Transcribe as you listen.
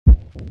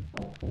Thank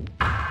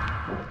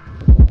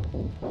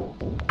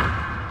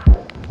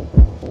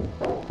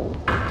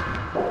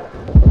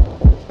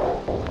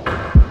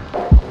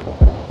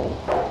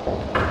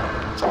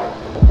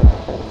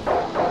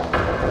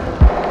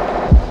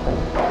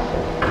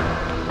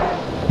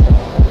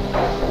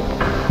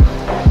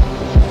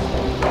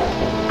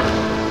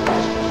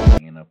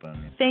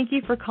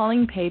you for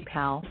calling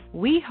PayPal.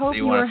 We hope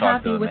you are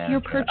happy with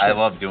your purchase. I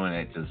love doing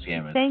it to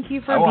scammers. Thank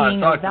you for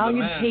being a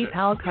valued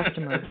PayPal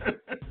customer.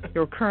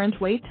 Your current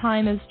wait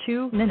time is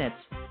 2 minutes.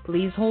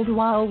 Please hold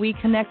while we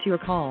connect your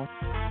call.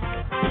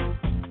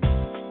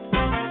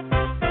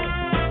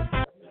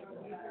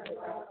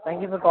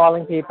 Thank you for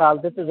calling PayPal.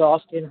 This is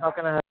Austin. How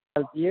can I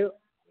help you?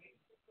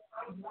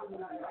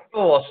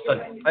 Oh,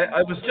 Austin,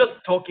 I was just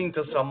talking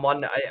to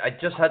someone. I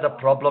just had a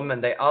problem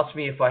and they asked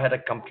me if I had a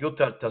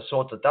computer to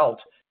sort it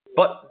out.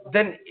 But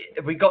then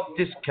we got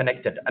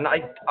disconnected and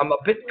I'm a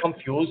bit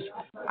confused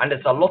and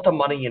there's a lot of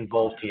money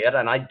involved here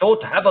and I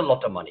don't have a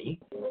lot of money.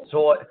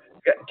 So is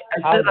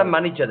there a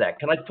manager there?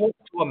 Can I talk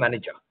to a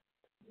manager?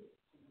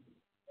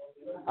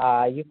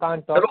 You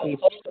can't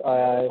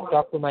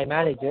talk to my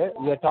manager.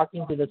 You're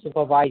talking to the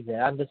supervisor.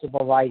 I'm the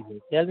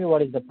supervisor. Tell me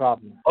what is the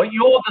problem. Oh,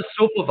 you're the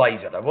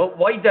supervisor. Well,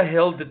 why the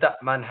hell did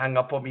that man hang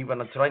up on me when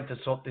I'm trying to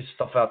sort this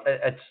stuff out?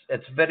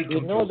 It's very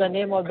confusing. You know the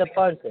name of the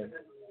person?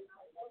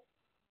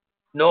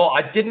 No,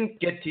 I didn't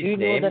get his name.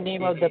 Do you know the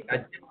name of the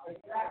person?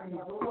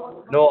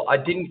 No, I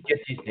didn't get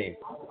his name.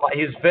 But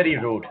he's very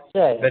rude.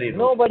 Sir, very rude.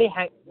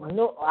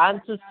 No,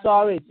 I'm so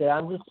sorry, sir.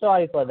 I'm so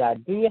sorry for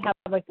that. Do you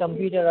have a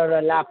computer or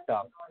a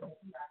laptop?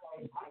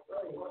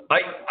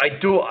 I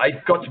do.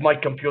 I've got my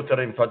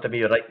computer in front of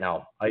me right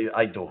now.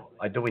 I do.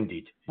 I do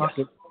indeed. Yes.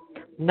 Okay.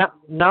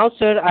 Now,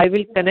 sir, I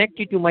will connect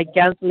you to my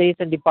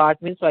cancellation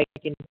department so I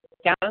can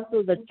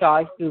cancel the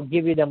charge to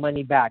give you the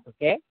money back,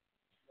 okay?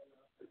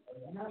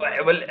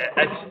 Well,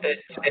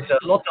 it's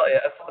a lot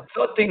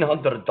of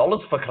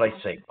 $1,300 for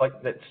Christ's sake.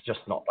 Like, that's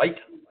just not right.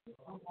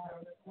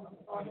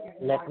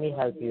 Let me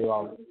help you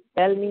out.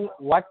 Tell me,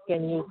 what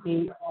can you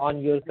see on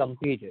your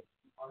computer?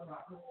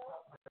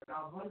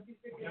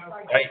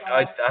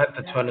 I have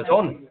to turn it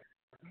on.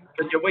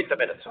 Can you wait a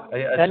minute?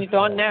 Turn it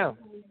on now.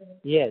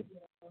 Yes.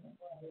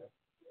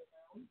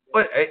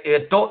 Well,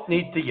 I don't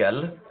need to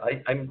yell.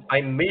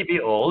 I may be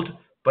old,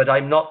 but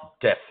I'm not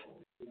deaf.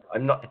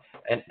 I'm not.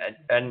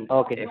 And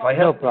okay. If I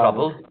have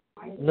trouble,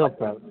 no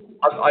problem.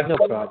 I've no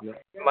got problem.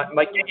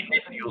 My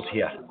nephew's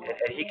here.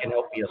 He can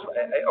help me as well.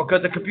 Okay,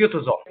 the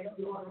computer's on.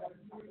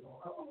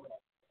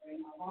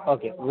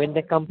 Okay, when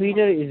the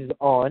computer is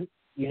on,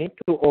 you need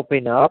to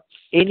open up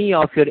any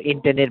of your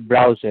internet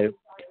browser.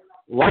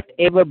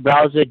 Whatever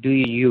browser do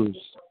you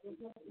use?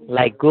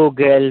 Like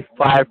Google,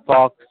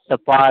 Firefox,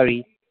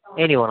 Safari,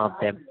 any one of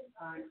them.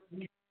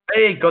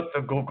 I got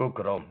the Google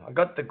Chrome. I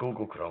got the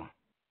Google Chrome.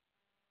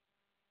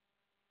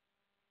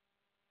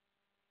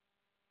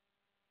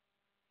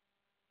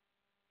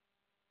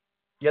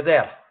 You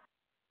there?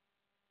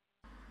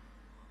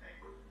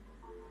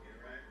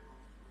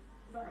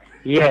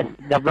 Yes,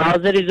 the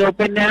browser is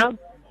open now.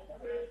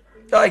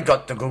 I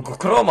got the Google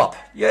Chrome up.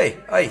 Yay,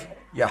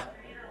 yeah.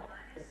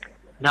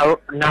 Now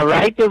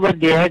right over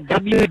there,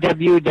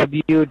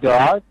 www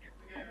dot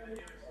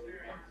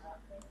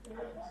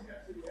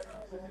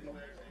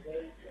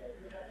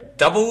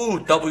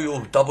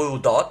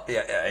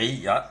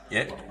yeah.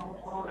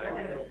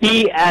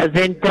 T as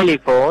in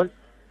telephone.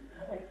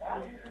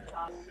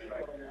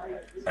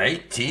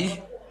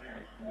 T.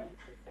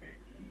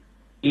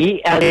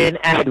 E as in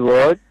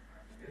Edward.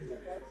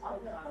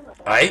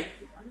 A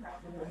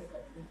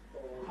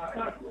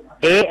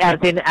as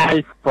in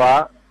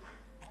Alpha.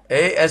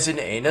 A as in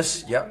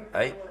anus. Yeah.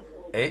 A.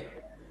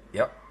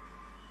 Yeah.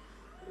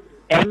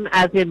 M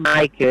as in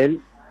Michael.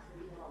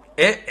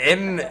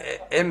 M.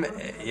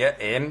 Yeah.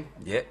 M.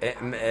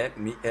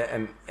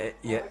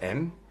 Yeah.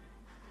 M.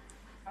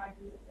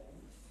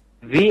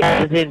 V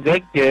as in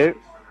Victor.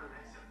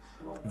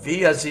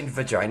 V as in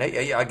vagina.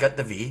 Yeah, I got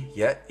the V.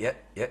 Yeah,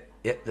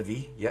 the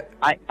V. Yeah.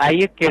 Are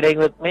you kidding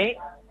with me?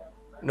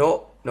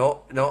 No.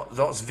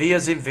 That's V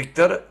as in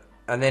Victor,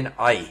 and then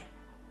I.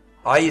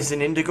 I is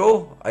in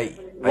indigo.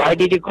 Why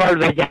did you call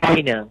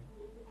vagina?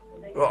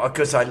 Well,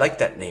 because I like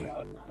that name.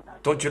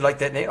 Don't you like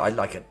that name? I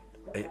like it.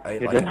 I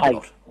like it a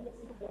lot.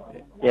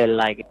 You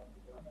like it.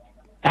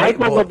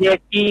 Type over there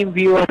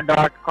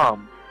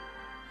teamviewer.com.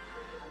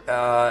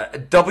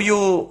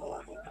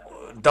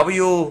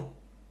 W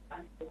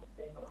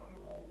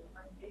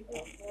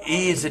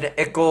E is in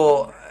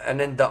echo and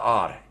then the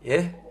R,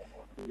 yeah?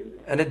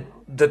 And then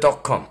the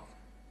 .com.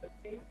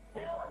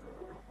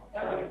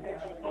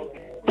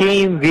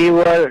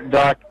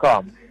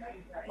 Teamviewer.com.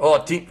 Oh,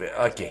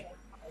 okay.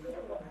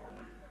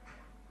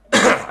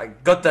 I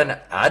got an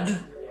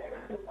ad.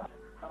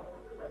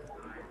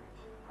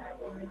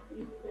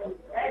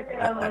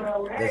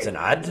 There's an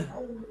ad.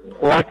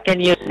 What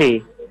can you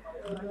see?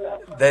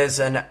 There's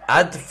an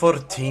ad for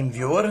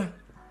TeamViewer.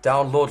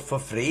 Download for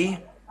free.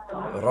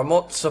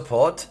 Remote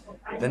support.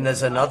 Then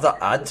there's another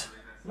ad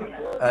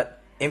at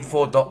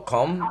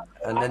info.com.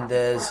 And then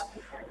there's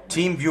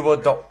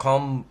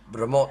TeamViewer.com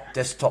remote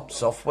desktop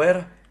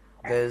software.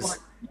 There's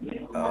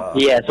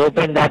Yes,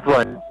 open that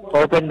one.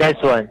 Open this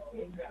one.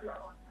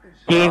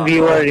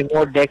 TeamViewer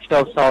remote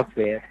desktop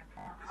software.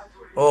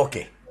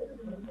 okay.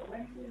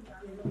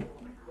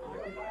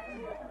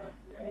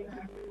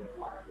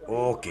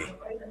 Okay.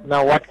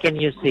 Now what can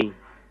you see?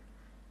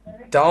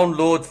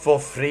 Download for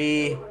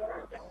free.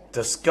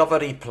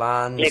 Discovery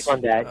plans. Click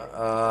on that.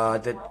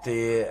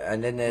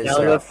 And then there's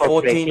Download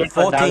for free. 14 Click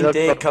on download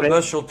 14-day for free.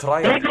 commercial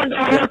trial. Click on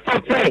download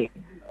for free.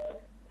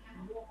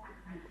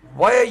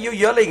 Why are you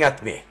yelling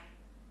at me?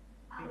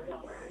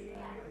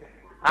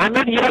 I'm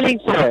not yelling,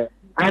 sir.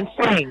 I'm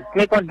saying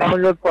click on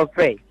download for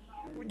free.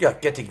 You're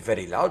getting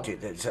very loud.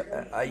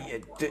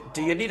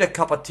 Do you need a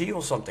cup of tea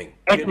or something?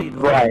 Do you It's need...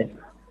 right.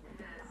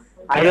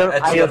 I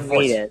don't your need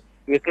voice. it.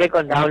 You click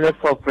on download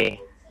for free.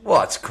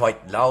 Well, it's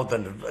quite loud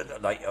and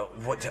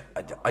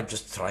I'm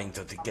just trying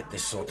to get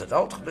this sorted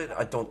out.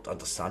 I don't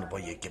understand why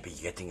you be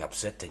getting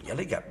upset and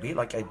yelling at me.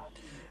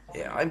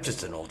 I'm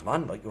just an old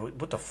man.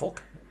 What the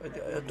fuck? I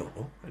don't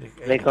know.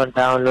 Click on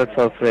download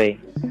for free.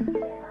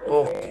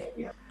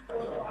 Okay.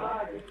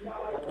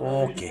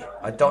 Okay.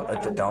 I don't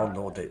have to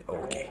download it.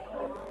 Okay.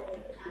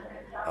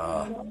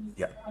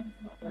 Yeah.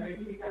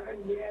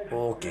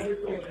 Okay.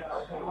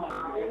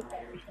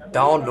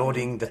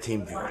 Downloading the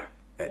TeamViewer.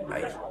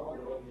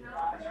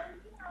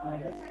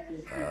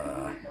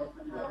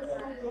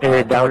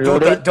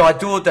 Download Do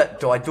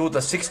I do the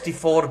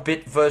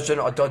 64-bit version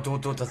or do I do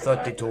the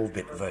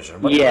 32-bit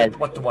version? Yes.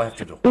 What do I have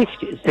to do?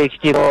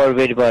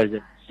 64-bit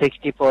version.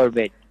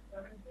 64-bit.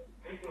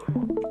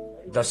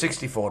 The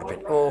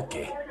 64-bit.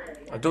 Okay.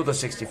 I do the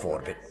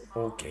 64-bit.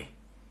 Okay.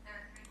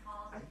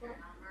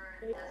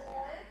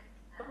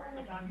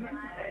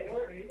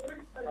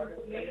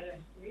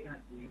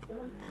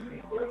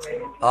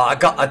 I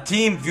got a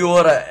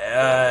TeamViewer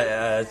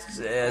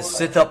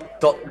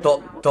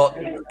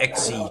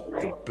setup.exe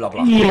blah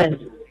blah.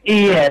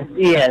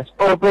 Yes.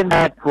 Open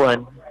that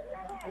one.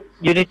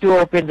 You need to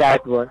open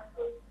that one.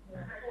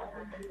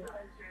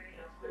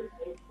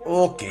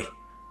 Okay.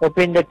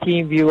 Open the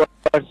TeamViewer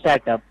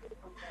setup.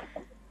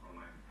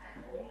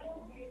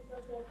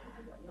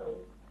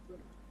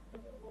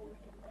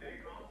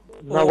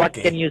 Now what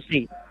Okay. can you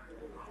see?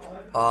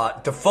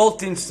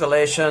 Default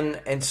installation,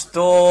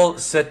 install,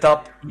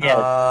 setup, Yes.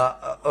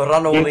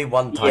 run only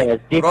one time. Yes,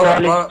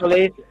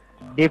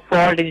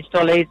 default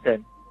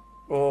installation.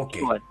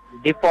 Okay.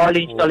 Default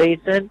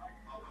installation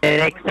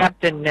and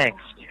accept and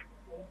next.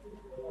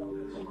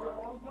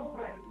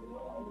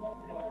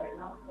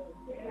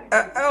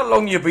 How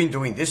long you been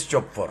doing this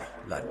job for,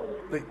 lad?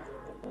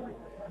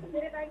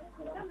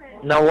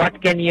 Now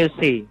what can you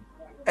see?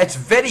 It's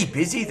very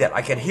busy there.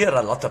 I can hear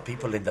a lot of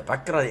people in the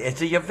background.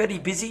 You're very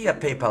busy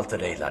at PayPal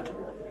today, lad.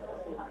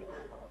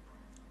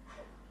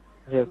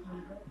 Yes.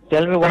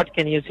 Tell me what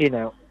can you see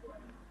now?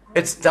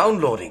 It's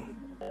downloading.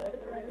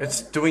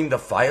 It's doing the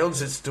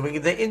files. It's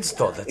doing the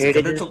install. It's It the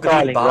is little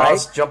green installing,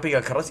 bars right? jumping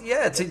across.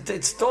 Yeah, it's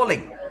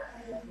installing.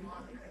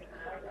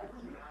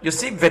 You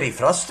seem very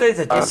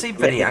frustrated. You seem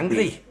very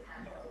angry.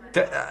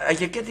 Are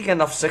you getting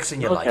enough sex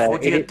in your life? Or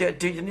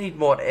do you need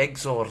more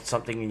eggs or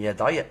something in your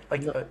diet?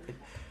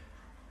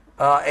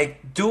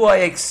 Do I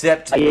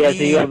accept Yes,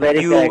 you are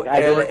very correct.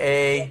 I don't-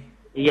 EULA?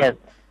 Yes.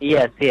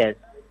 Yes, accept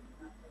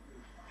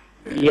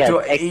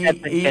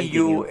and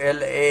continue.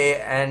 EULA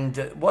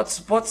and what's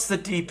the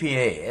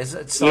DPA? It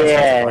sounds like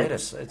a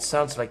virus. It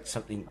sounds like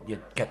something you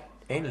get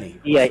anally.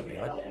 Yeah.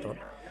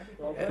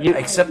 You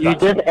Accept you that.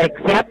 just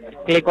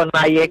accept, click on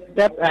I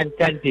accept and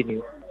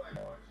continue.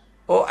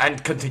 Oh,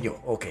 and continue.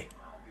 Okay.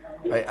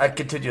 I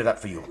continue that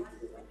for you.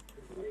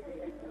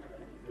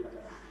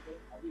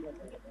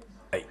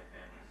 Hey.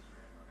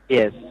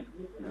 Yes.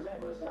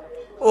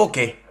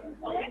 Okay.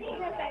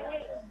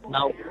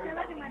 Now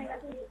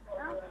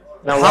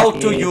How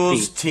what to can you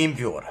use see?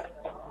 TeamViewer?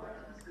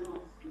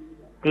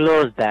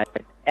 Close that.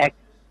 Exit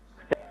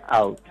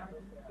out.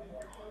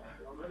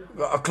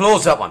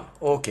 Close that one.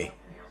 Okay.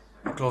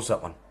 Close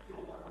that one.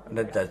 And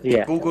then the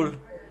Yeah. Google.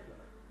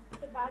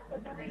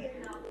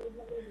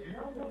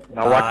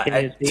 Now what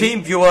can you see?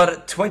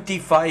 TeamViewer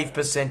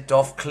 25%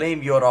 off.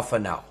 Claim your offer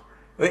now.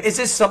 Is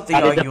this something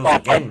That is I a use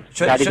pop-up. again?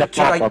 That is a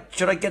pop-up.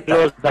 Should I get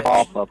Close that? the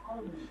pop-up.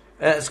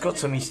 It's got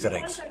some Easter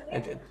eggs.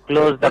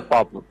 Close the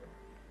pop-up.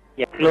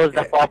 Yeah, close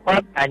the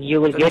pop-up and you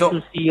will get to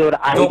Don't- see your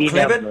don't ID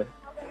claim it? number.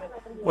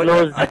 Well,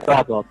 Close the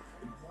pop-up.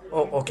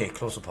 Oh, okay.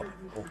 Close the pop-up.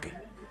 Okay.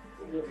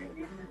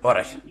 All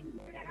right.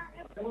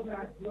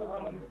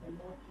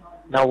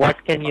 Now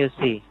what can you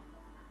see?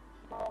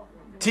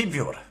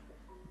 TeamViewer.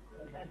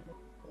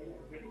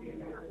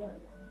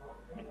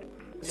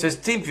 It says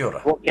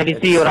TeamViewer. Can you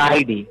see your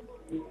ID?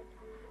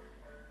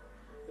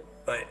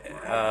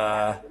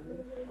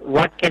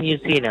 What can you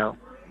see now?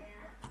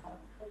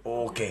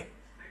 Okay.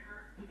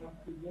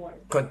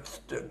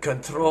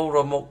 Control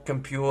remote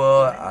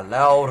computer.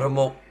 Allow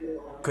remote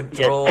Just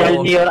control.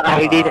 tell me your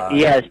ID.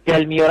 Yes,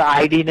 tell me your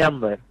ID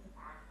number.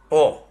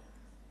 Oh.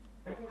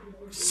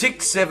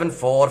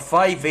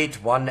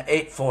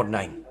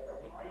 674-581-849.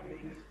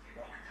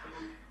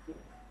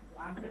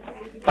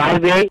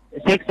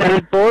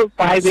 674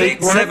 581.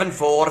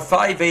 674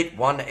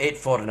 581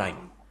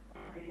 849.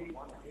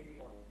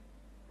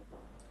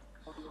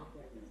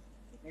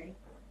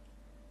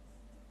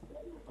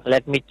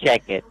 Let me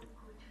check it.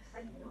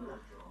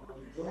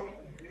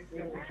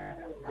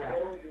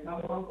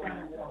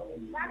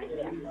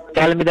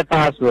 Tell me the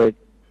password.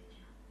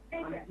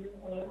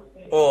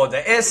 Oh,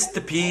 the S,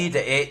 the P, the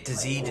 8, the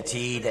Z, the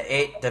T, the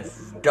 8, the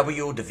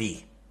W, the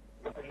V.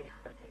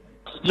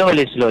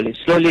 Slowly,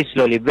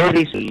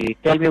 very slowly.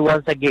 Tell me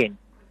once again.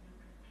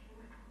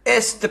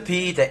 S, the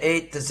P, the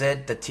 8, the Z,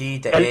 the T,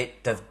 the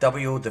 8, the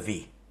W, the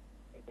V.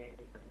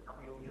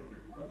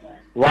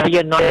 Why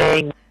you're not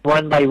saying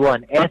one by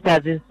one? S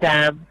as in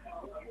Sam.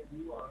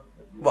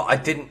 Well, I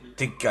didn't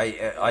think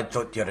I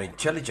thought you're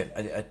intelligent.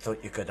 I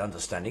thought you could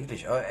understand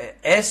English.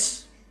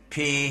 S,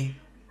 P,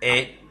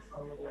 8,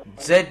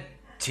 Z,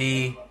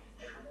 T,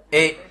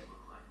 8,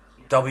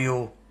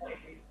 W,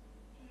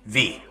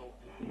 V.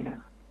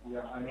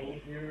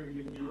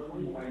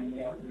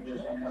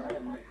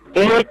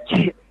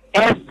 H,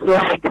 S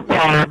like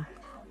Sam,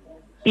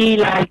 T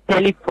like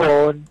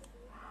telephone,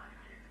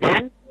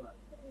 then?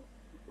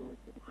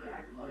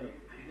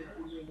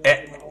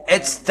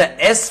 It's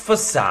the S for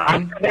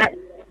Sam,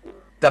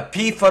 the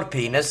P for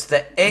penis,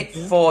 the 8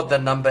 for the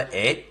number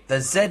 8,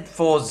 the Z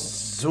for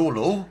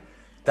Zulu,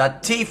 the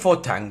T for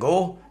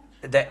tango,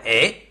 the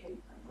 8,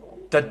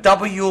 the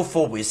W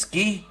for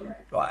whiskey.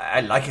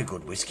 I like a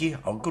good whiskey.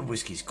 Oh, good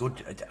whiskey's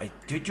good.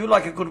 Do you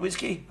like a good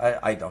whiskey?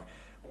 I don't.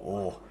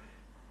 Oh,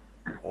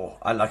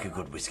 I like a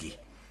good whiskey.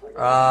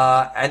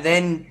 And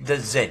then the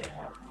Z.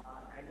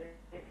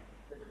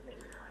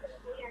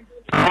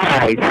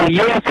 Alright, so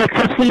you are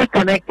successfully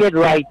connected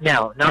right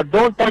now. Now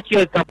don't touch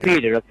your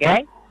computer,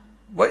 okay?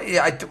 Well,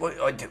 yeah,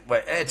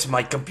 it's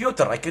my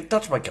computer. I can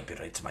touch my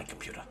computer. It's my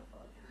computer.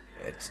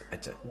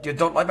 You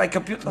don't like my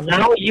computer?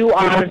 Now you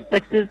are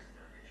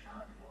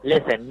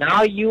Listen,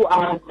 now you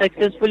are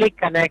successfully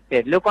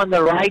connected. Look on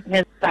the right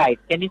hand side.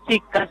 Can you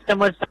see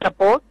customer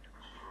support?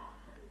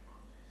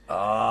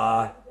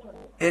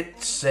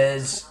 It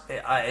says,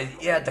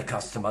 yeah, the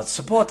customer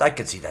support. I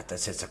can see that. That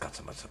says the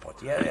customer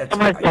support. Yeah, it's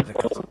Customer the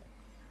customer.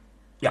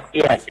 Yeah.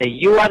 Yes,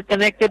 you are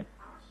connected.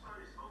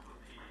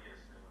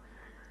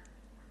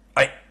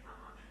 I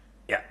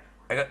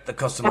got the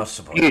customer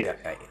support. Yeah,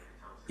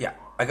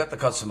 I got the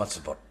customer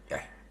support.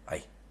 Yeah,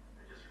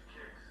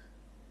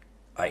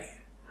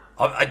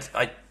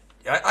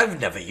 I've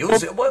never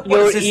used it. What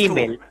Your is this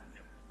email.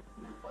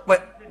 tool?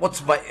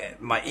 What's my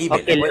email?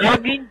 Okay,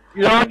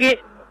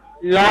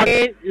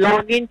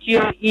 log into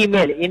your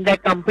email in the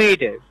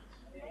computer.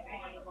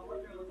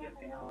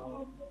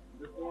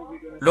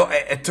 Look,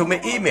 to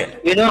my email.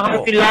 You know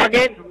how to log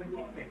in?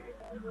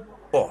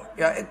 Oh,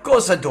 yeah, of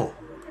course I do.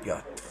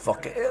 Yeah,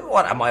 fuck it.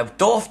 What am I,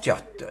 daft? Yeah,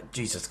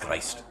 Jesus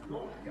Christ.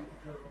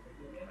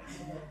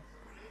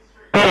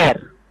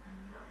 Sir,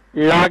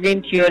 log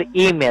into your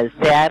email,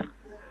 sir.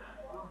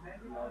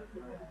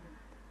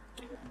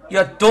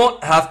 You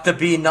don't have to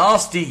be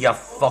nasty, you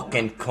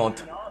fucking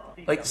cunt.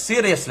 Like,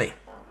 seriously.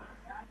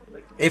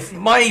 If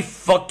my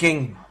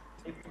fucking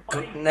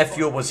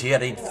nephew was here,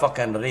 he'd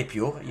fucking rape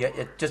you.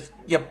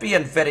 You're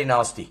being very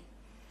nasty.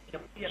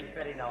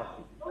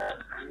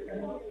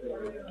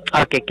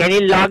 Okay, can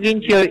you log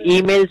into your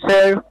email,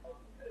 sir?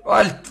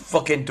 I'll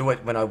fucking do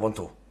it when I want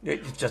to.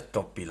 You just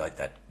don't be like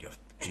that.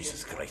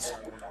 Jesus Christ.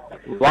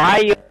 Why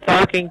are you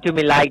talking to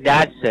me like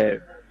that,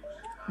 sir?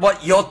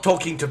 What, you're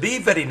talking to me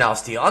very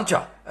nasty, aren't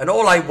you? And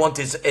all I want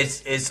is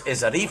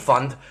a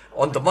refund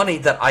on the money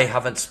that I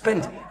haven't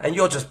spent, and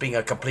you're just being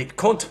a complete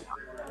cunt.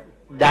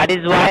 That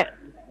is why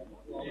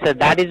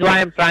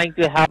I'm trying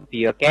to help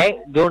you, okay?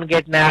 Don't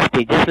get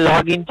nasty. Just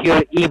log into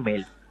your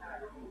email.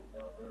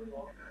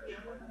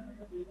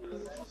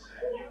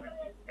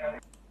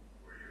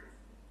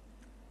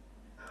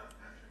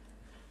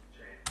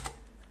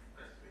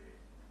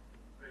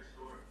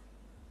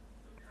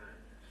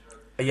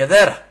 Are you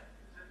there?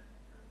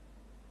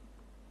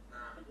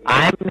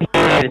 I'm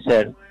here,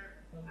 sir.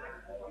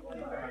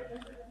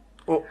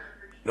 Oh,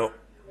 no.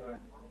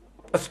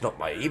 That's not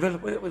my email.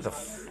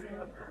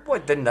 Why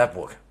didn't that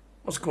work?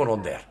 What's going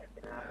on there?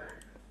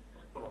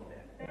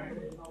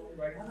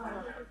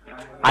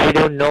 I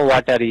don't know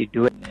what are you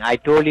doing. I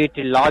told you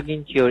to log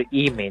into your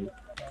email.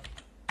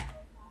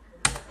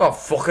 I'm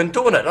fucking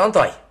doing it, aren't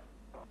I?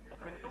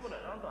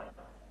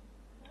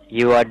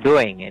 You are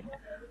doing it.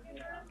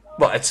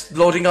 Well, it's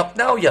loading up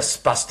now, you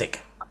spastic.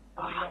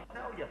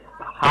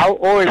 How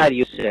old are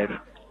you, sir?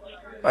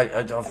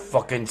 I'm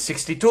fucking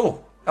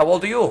 62. How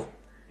old are you?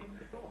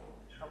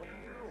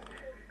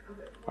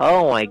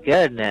 Oh my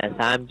goodness,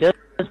 I'm just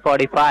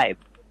 45.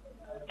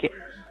 Okay.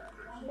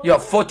 You're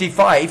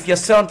 45? You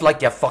sound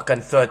like you're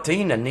fucking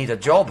 13 and need a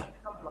job.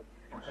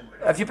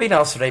 Have you been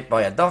house raped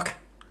by a duck?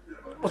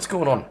 What's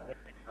going on?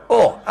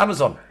 Oh,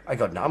 Amazon. I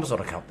got an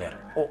Amazon account there.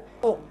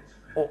 Oh.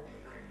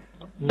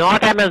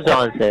 Not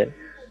Amazon, sir.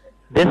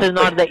 This is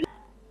not the...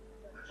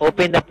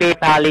 Open the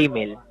PayPal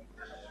email.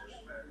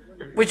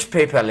 Which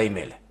PayPal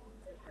email?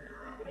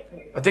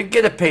 I didn't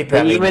get a The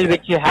PayPal email email.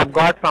 which you have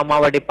got from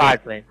our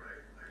department.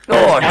 No,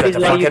 I That got is a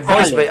why you fucking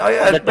call voicemail.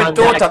 it for the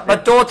My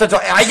daughter.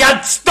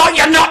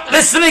 You're not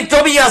listening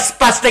to me, you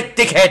spastic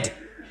dickhead.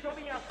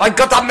 I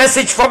got a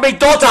message from my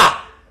daughter.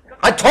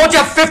 I told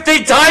you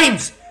 15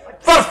 times.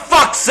 For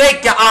fuck's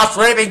sake, you ass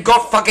raping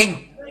god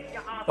fucking.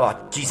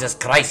 Oh, Jesus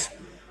Christ.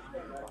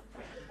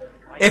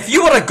 If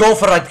you were a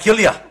gopher, I'd kill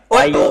you. Are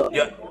Oh,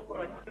 you?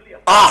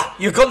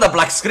 you got the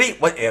black screen.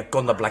 What? You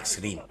got the black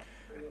screen.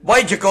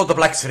 Why'd you go the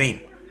black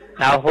screen?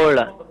 Now hold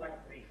on.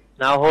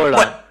 Now hold on.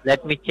 What?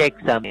 Let me check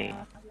something.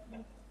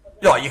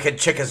 No, you can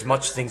check as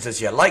much things as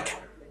you like.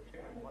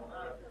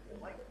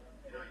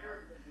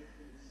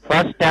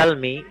 First tell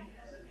me,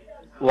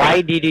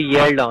 why did you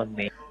yell on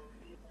me?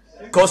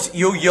 Cause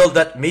you yelled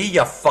at me,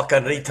 you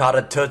fucking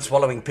retarded turd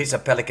swallowing piece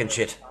of pelican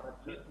shit.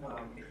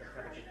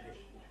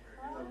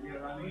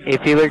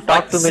 If you will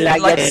talk to me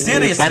like that, then you will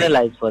be seriously.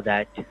 penalized for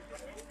that.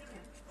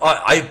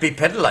 I'd be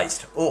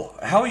penalized. Oh,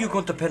 how are you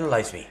going to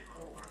penalize me?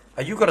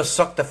 Are you going to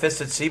suck the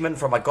fisted semen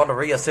from my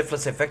gonorrhea,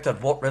 syphilis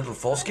infected, wart-riddled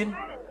foreskin?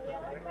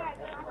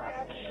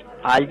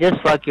 I'll just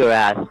fuck your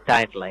ass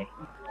tightly.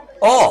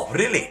 Oh,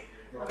 really?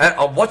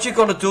 What you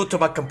going to do to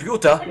my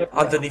computer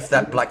underneath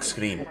that black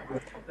screen?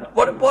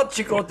 What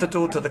you going to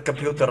do to the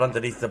computer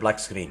underneath the black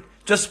screen?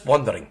 Just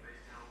wondering.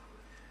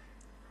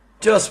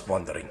 Just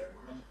wondering.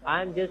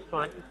 I'm just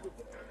fine.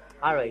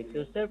 Alright,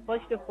 so sir,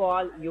 first of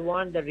all, you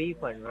want the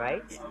refund,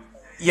 right?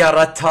 You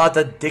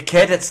retarded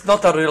dickhead, it's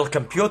not a real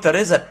computer,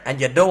 is it? And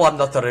you know I'm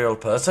not a real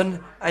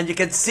person. And you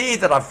can see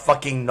that I'm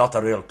fucking not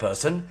a real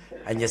person.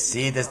 And you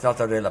see there's not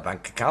a real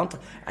bank account.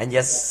 And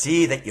you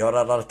see that you're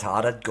a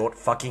retarded, goat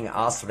fucking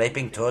ass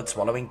raping, turd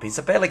swallowing piece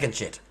of pelican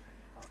shit.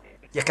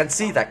 You can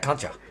see that,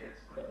 can't you?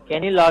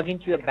 Can you log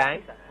into your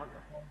bank?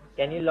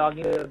 Can you log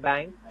into your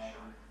bank?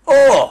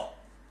 Oh!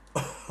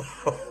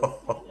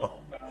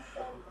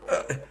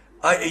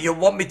 You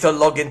want me to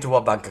log into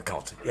a bank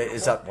account?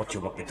 Is that what you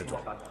want me to do?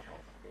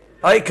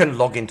 I can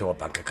log into a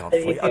bank account for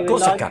you. Of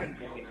course I can.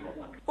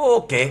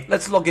 Okay,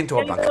 let's log into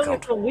a Can you bank tell me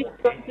account. from which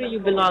country you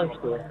belong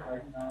to?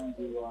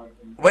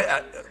 Wait,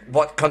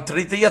 what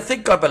country do you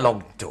think I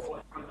belong to?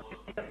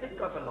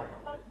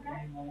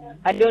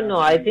 I don't know.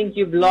 I think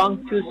you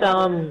belong to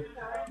some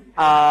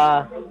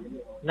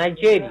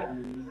Nigeria.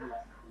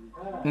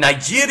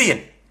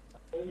 Nigerian?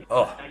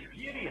 Oh.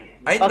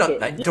 I'm Okay,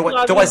 not. just Do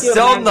log I into your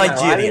sound bank now.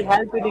 Nigerian? I will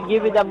help you to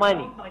give you the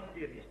money.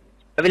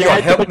 I will You'll help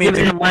you help to me give to-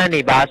 you the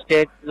money,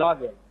 bastard.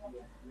 Log in.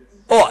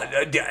 Oh,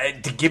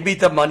 to give me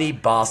the money,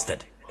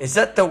 bastard. Is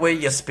that the way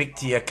you speak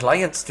to your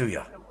clients, do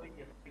you?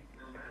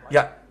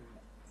 Yeah.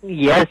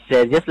 Yes,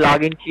 sir. Just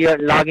log into your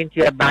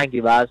bank,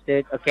 you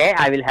bastard. Okay,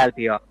 I will help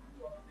you.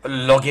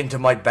 Log into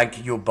my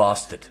bank, you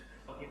bastard.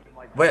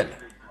 Well,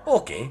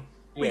 okay.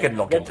 We Yes, can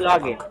log just into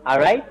log the in. bank. All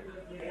right.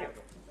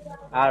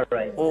 All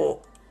right. Oh.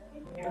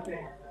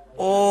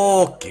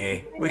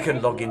 Okay. We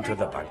can log into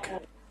the bank.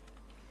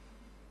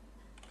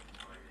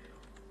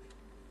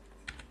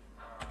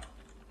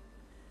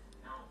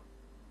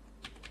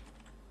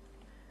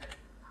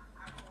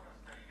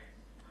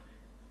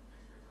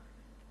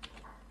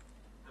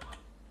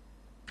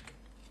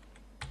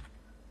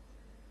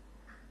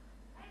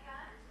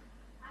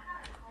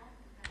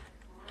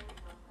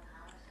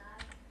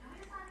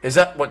 Is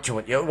that what you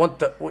want? You want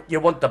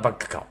the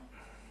bank account?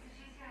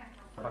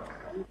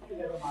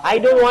 I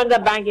don't want the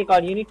bank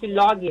account. You need to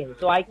log in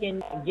so I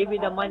can give you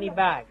the money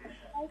back.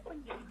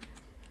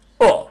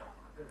 Oh.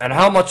 And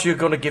how much you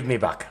gonna give me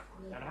back?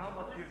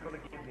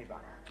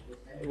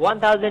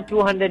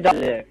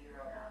 $1,200.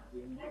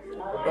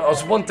 It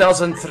was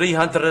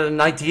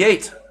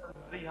 1,398.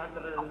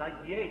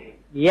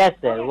 Yes,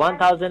 sir.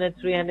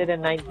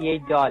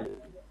 $1,398.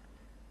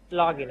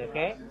 Log in,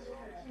 okay?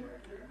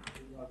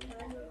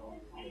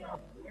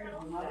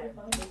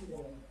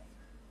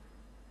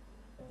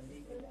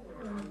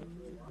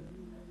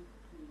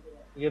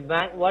 Your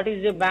bank. What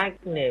is your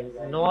bank name?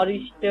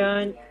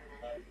 Northeastern.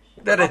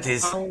 There it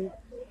is.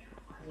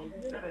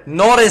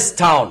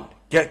 Norristown.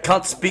 You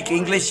can't speak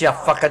English, you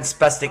fucking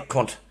spastic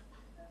cunt.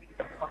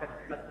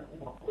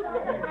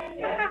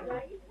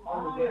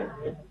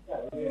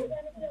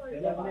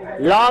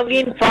 Log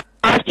in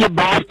fast, you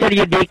bastard,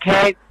 you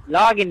dickhead.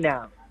 Log in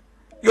now.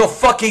 You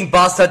fucking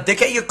bastard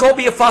dickhead. You call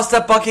me a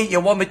faster bucket. You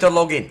want me to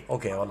log in?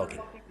 Okay, I'll log in.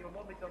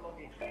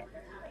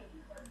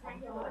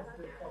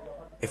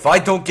 If I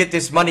don't get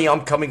this money,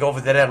 I'm coming over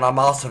there and I'm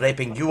ass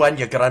raping you and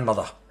your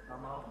grandmother.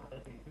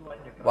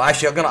 Well,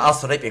 actually, I'm gonna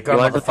ass rape your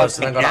grandmother to fuck first,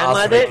 and I'm my gonna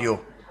ass grandmother? rape you.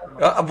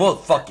 Well,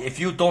 fuck. If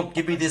you don't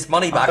give me this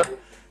money back,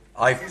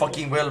 I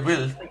fucking will.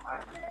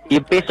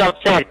 You piece of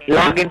shit.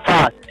 Log in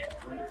fast.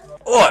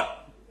 Oh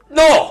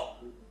no!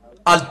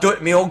 I'll do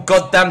it my own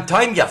goddamn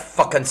time. You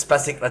fucking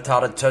spastic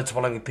retarded turd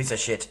swallowing piece of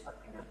shit.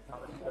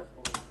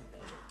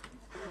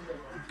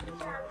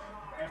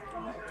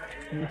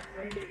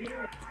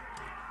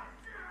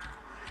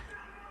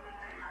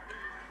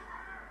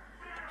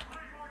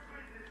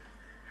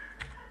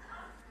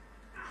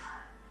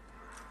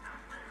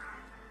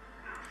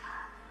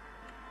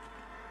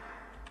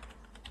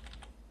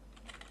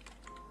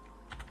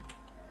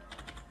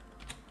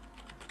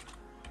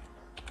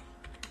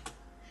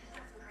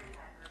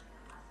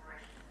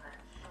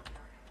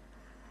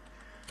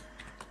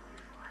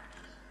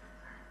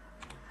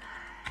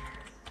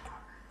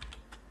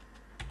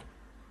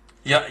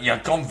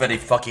 You've gone very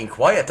fucking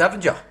quiet,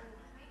 haven't you?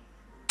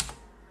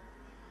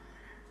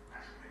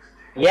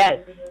 Yes,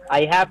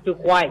 I have to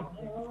quiet.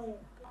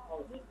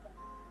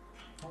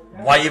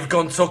 Why you've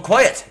gone so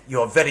quiet?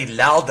 You're very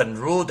loud and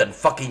rude and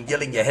fucking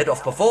yelling your head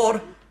off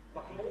before.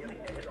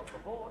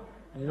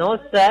 No,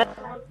 sir.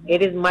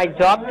 It is my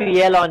job to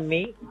yell on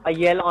me. I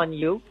yell on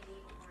you.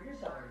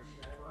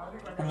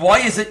 Why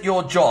is it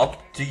your job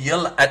to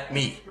yell at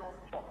me?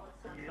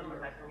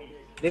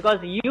 Because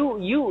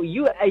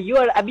you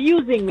are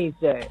abusing me,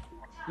 sir.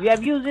 You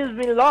abuse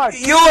me a lot.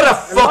 You're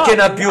fucking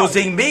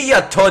abusing me,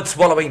 you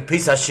turd-swallowing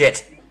piece of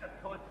shit.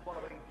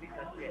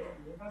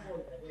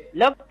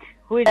 Look,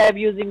 who is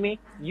abusing me?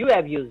 You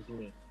abused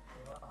me.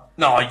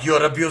 No,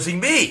 you're abusing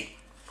me.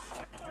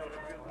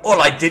 All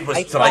I did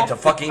was try to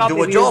fucking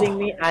do a job. Abusing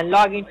me and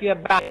log into your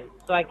bank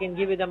so I can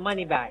give you the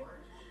money back.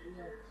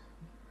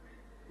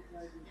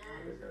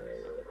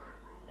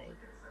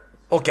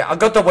 Okay, I've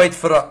got to wait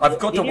for a.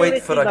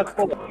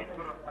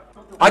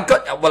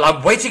 Well,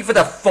 I'm waiting for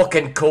the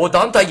fucking code,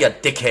 aren't I, you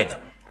dickhead?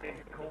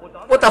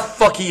 What the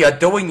fuck are you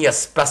doing, you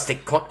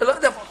spastic cunt?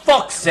 For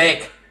fuck's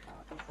sake!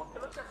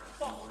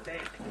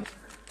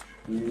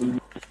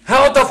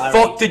 How the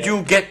fuck did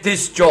you get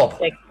this job?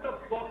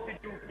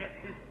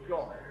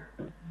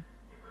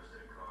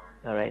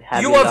 Alright,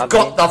 You have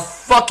got the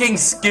fucking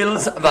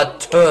skills of a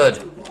turd.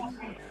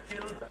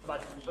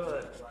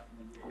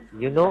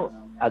 You know,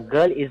 a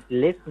girl is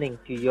listening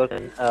to your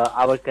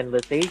our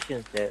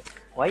conversation, sir.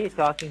 Why are you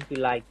talking to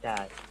like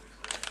that?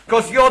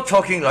 Because you're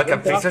talking like a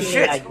piece of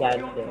shit. Like that,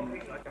 sir.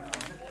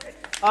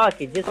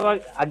 Okay, just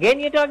work. Again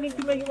you're talking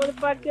to me, you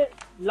motherfucker?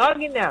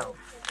 Log in now.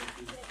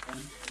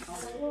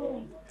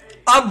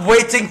 I'm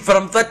waiting for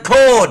the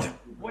code.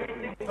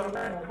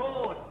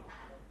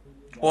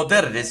 Oh,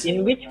 there it is.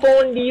 In which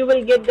phone do you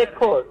will get the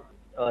code?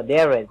 Oh,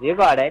 there it is. You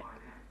got it.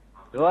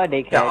 Go ahead,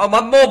 Yeah, on my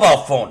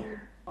mobile phone.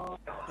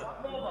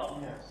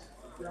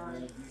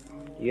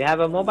 You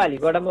have a mobile. You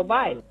got a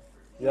mobile.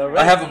 You're right.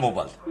 I have a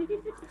mobile.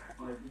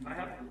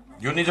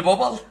 You need a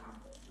mobile?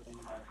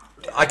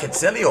 I can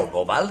sell you a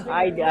mobile.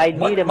 I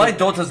need a My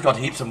daughter's got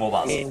heaps of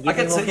mobiles. I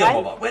can sell you a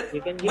mobile.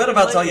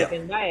 Whereabouts are you? You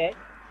can buy it.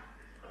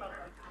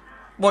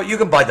 Well, you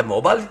can buy the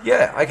mobile.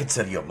 Yeah, I can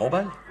sell you a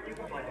mobile.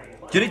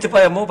 You need to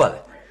buy a mobile.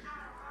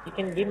 You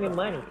can give me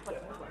money.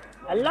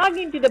 I log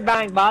into the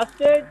bank,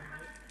 bastard.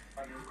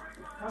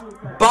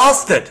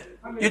 Bastard!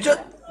 You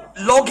just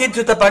log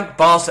into the bank,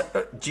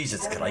 bastard.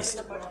 Jesus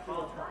Christ.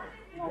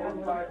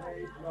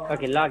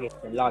 Okay, log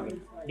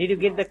in. Did you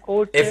get the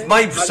code? If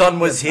my son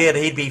was here,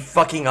 he'd be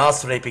fucking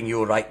ass raping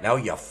you right now,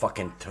 you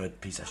fucking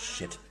turd piece of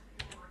shit.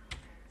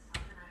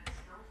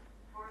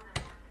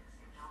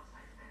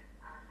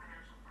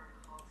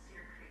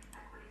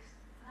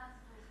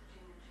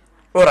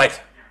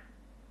 Alright.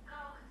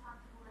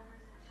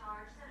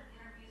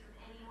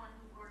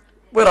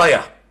 Where are you?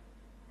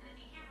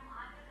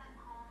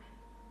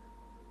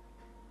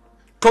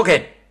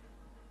 Cookhead.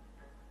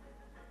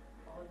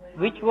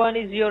 Which one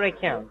is your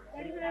account?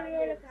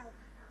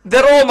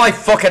 They're all my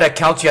fucking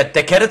accounts, you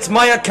dickhead. It's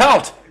my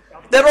account.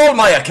 They're all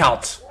my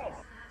accounts.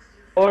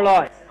 Hold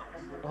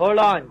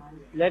on.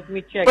 Let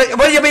me check. Wait,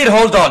 what do you mean,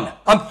 hold on?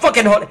 I'm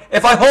fucking hold.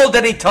 If I hold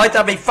any tight,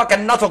 I'll be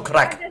fucking nut will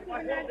crack.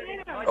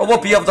 Or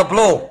won't be able to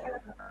blow.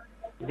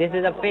 This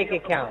is a fake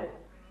account.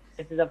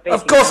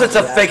 Of course it's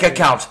a fake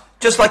account.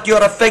 Just like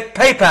you're a fake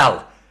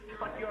PayPal.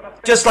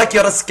 Just like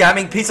you're a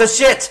scamming piece of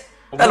shit.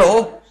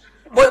 Hello?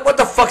 What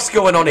the fuck's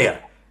going on here?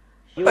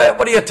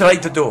 What are you trying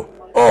to do?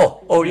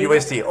 Oh,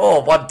 USD.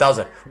 Oh,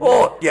 1,000.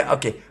 Oh, yeah,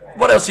 okay.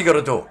 What else you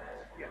gonna do?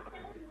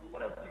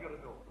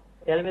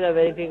 Tell me the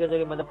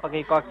verification,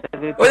 motherfucker.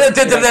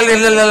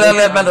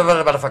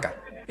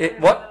 Motherfucker.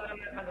 What?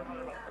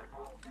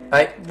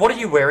 Hey, what are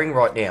you wearing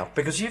right now?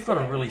 Because you've got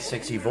a really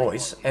sexy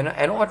voice, and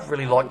I'd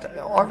really like to,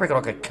 I reckon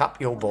I could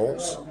cup your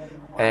balls,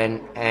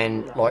 and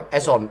like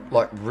as I'm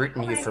like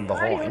rooting you from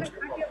behind,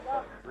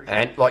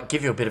 and like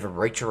give you a bit of a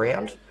reach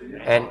around,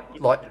 and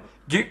like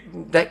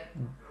that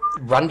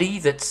Rundy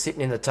that's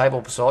sitting in the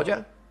table beside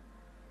you,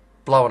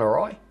 blowing her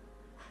eye.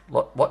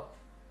 What?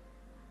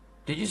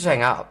 Did you just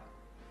hang up?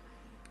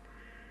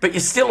 But you're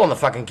still on the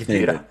fucking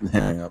computer.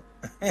 Hang up.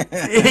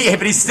 Yeah,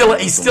 but he's still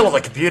on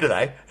the computer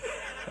though.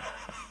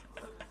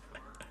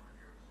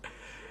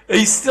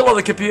 He's still on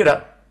the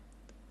computer.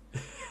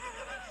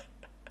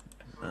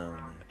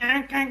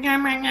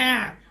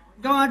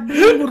 God,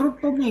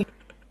 to me.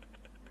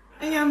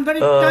 I am very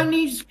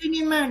tiny,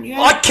 skinny man.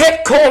 Yeah? I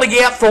kept calling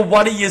out for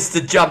one of yous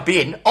to jump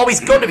in. Oh, he's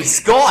got to be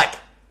Skype.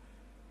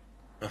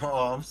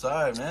 Oh, I'm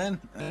sorry,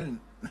 man.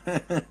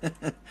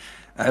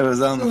 I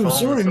was on the phone.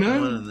 Sorry, with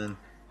man. And then...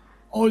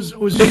 I was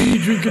you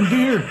drinking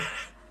beer.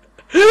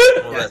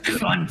 Well, that's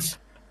it. Cunt.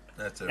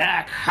 That's it.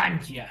 That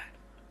cunt, yeah.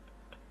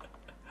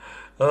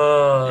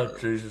 Oh,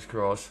 Jesus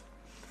Christ.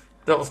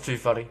 That was too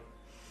funny.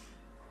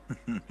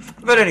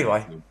 But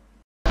anyway,